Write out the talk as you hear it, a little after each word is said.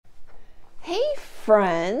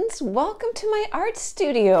friends, welcome to my art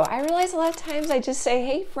studio. I realize a lot of times I just say,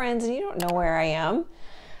 hey friends, and you don't know where I am.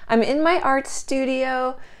 I'm in my art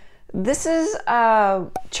studio. This is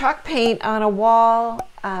chalk paint on a wall.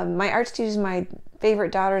 My art studio is my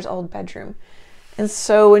favorite daughter's old bedroom. And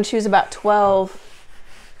so when she was about 12,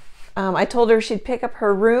 I told her she'd pick up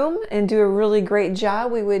her room and do a really great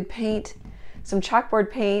job. We would paint some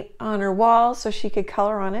chalkboard paint on her wall so she could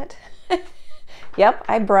color on it. Yep,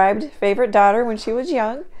 I bribed favorite daughter when she was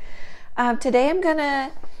young. Today I'm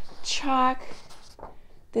gonna chalk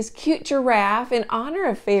this cute giraffe in honor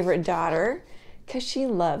of favorite daughter because she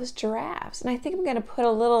loves giraffes. And I think I'm gonna put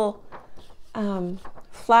a little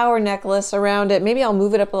flower necklace around it. Maybe I'll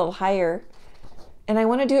move it up a little higher. And I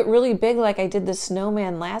wanna do it really big like I did the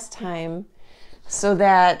snowman last time so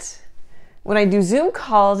that when I do Zoom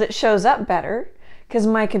calls, it shows up better because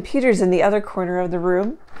my computer's in the other corner of the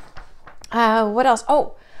room. What else?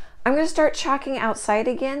 Oh, I'm going to start chalking outside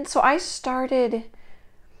again. So I started,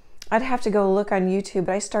 I'd have to go look on YouTube,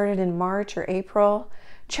 but I started in March or April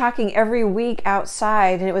chalking every week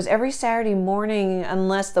outside. And it was every Saturday morning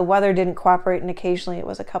unless the weather didn't cooperate, and occasionally it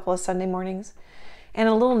was a couple of Sunday mornings. And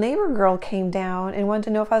a little neighbor girl came down and wanted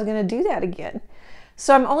to know if I was going to do that again.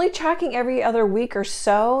 So I'm only chalking every other week or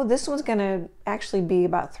so. This one's going to actually be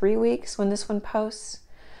about 3 weeks when this one posts.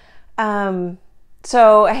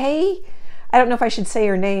 So, hey, I don't know if I should say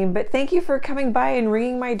your name, but thank you for coming by and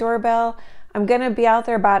ringing my doorbell. I'm going to be out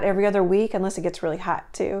there about every other week unless it gets really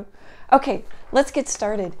hot too. Okay, let's get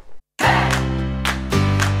started.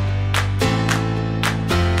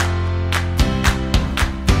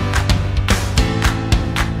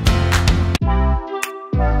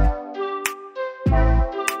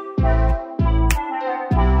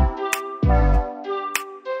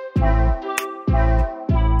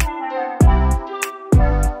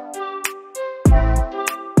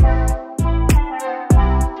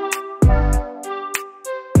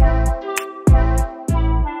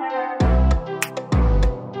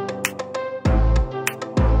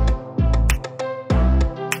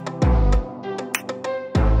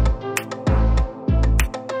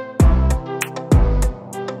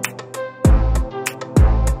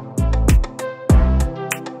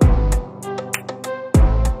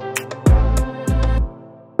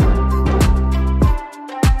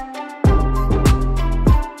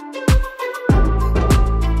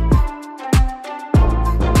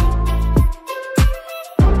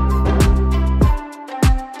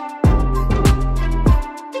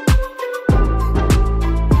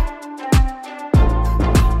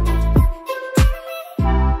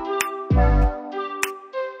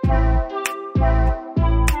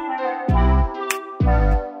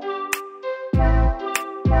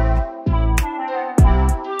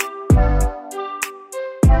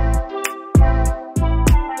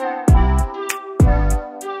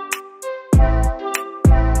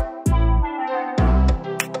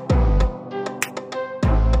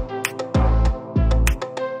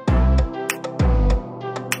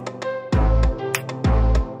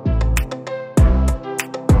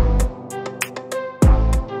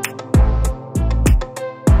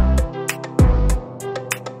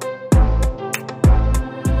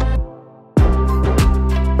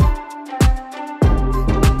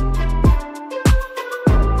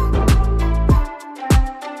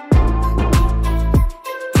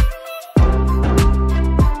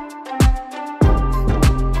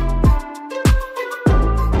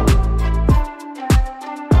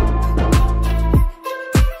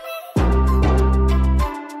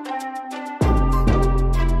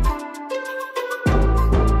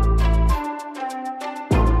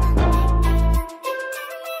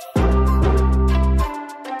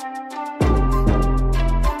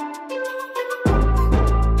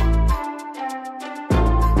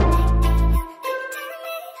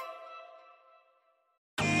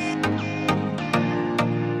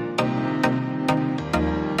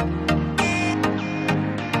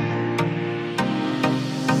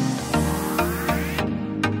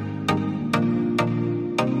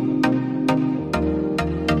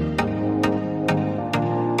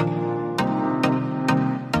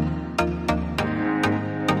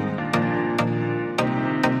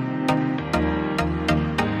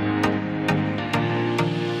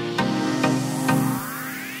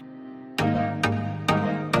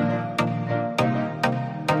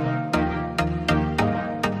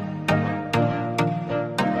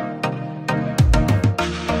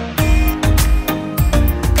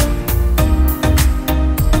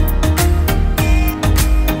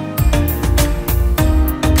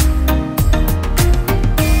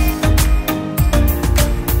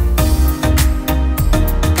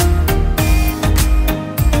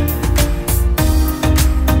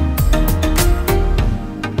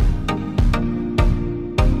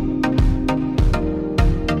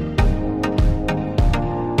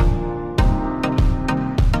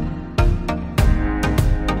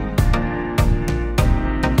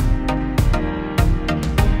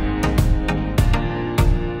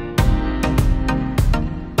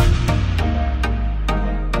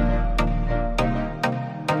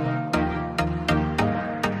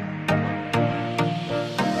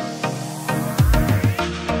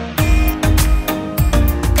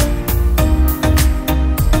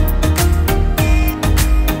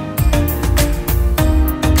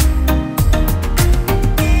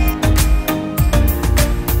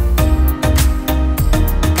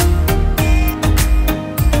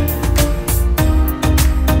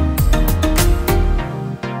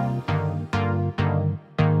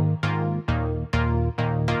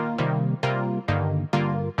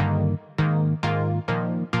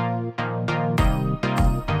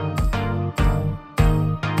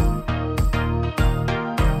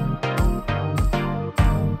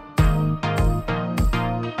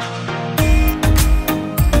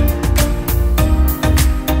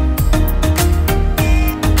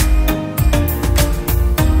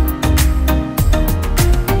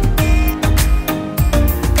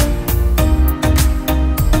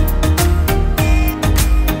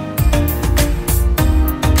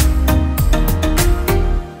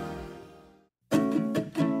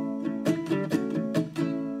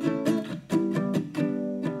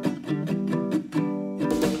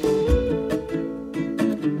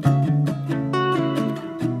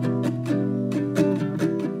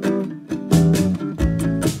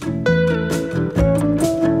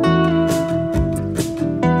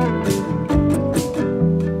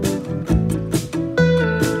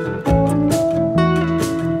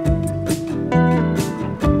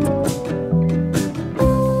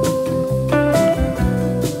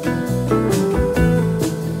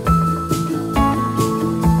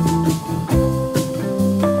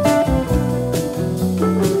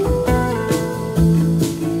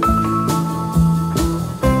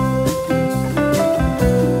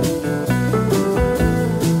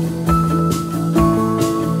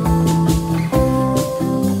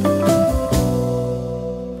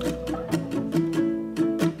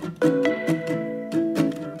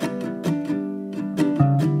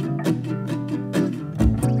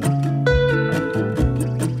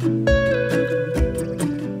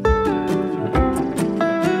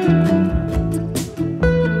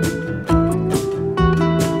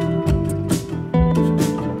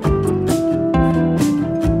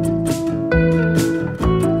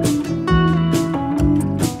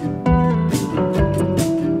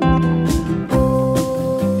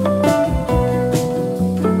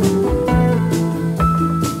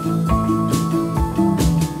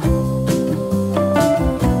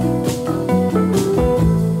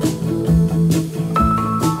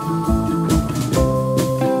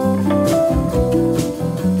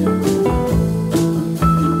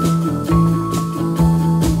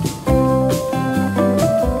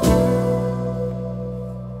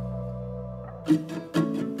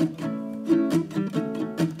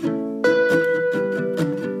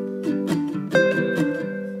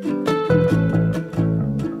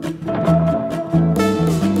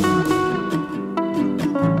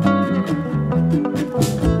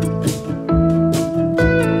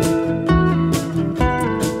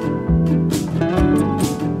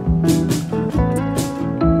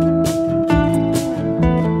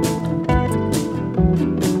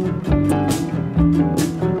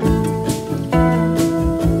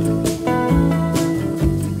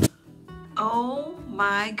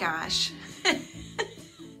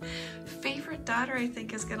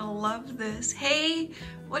 love this. Hey,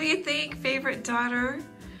 what do you think, favorite daughter?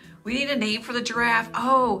 We need a name for the giraffe.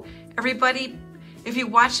 Oh, everybody, if you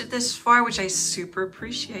watched it this far, which I super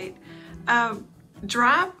appreciate,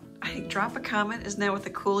 drop a comment. Isn't that what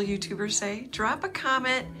the cool YouTubers say? Drop a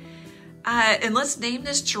comment and let's name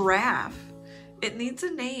this giraffe. It needs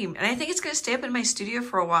a name. And I think it's gonna stay up in my studio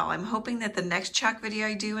for a while. I'm hoping that the next chalk video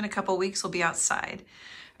I do in a couple weeks will be outside.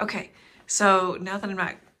 Okay, so now that I'm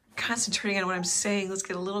not concentrating on what I'm saying, let's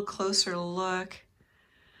get a little closer look.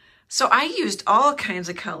 So I used all kinds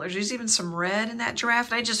of colors. There's even some red in that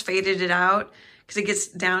giraffe, and I just faded it out because it gets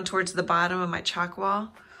down towards the bottom of my chalk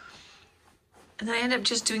wall. And then I ended up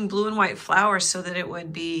just doing blue and white flowers so that it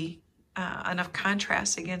would be enough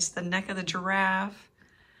contrast against the neck of the giraffe.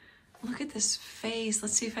 Look at this face.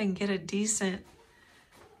 Let's see if I can get a decent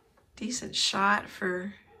shot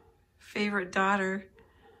for favorite daughter.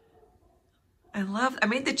 I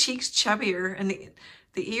made the cheeks chubbier and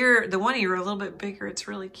the one ear a little bit bigger. It's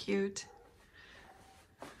really cute.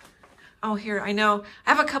 Oh, here, I know.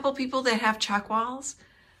 I have a couple people that have chalk walls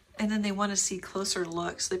and then they want to see closer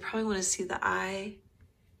looks. They probably want to see the eye.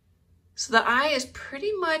 So the eye is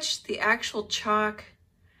pretty much the actual chalk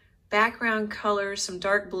background color, some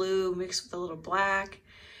dark blue mixed with a little black.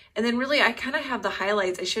 And then really I kind of have the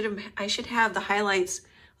highlights. I should have the highlights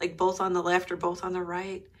like both on the left or both on the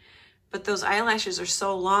right. But those eyelashes are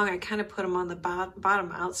so long, I kind of put them on the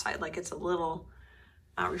bottom outside like it's a little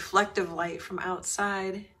reflective light from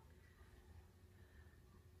outside.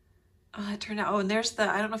 Oh, that turned out, oh, and there's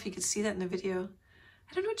I don't know if you could see that in the video.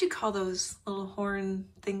 I don't know what you call those little horn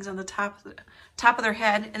things on the top of their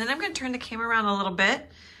head. And then I'm gonna turn the camera around a little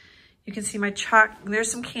bit. You can see my chalk,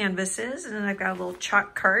 there's some canvases, and then I've got a little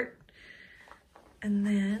chalk cart. And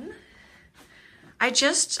then I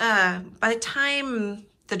just, by the time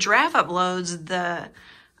the giraffe uploads, the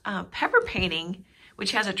pepper painting,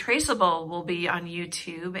 which has a traceable, will be on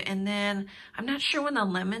YouTube. And then I'm not sure when the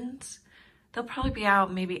lemons, they'll probably be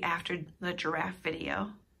out maybe after the giraffe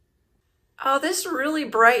video. Oh, this really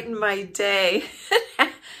brightened my day.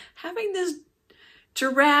 Having this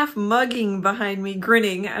giraffe mugging behind me,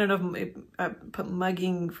 grinning. I don't know if I put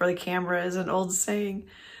mugging for the camera is an old saying.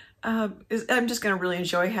 I'm just gonna really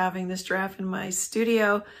enjoy having this giraffe in my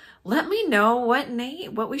studio. Let me know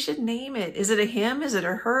what we should name it. Is it a him? Is it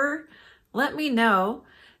a her? Let me know.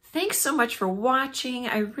 Thanks so much for watching.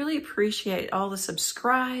 I really appreciate all the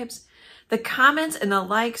subscribes. The comments and the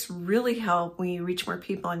likes really help when you reach more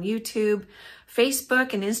people on YouTube,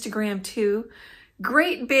 Facebook, and Instagram too.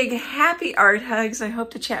 Great big happy art hugs. I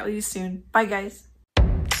hope to chat with you soon. Bye guys.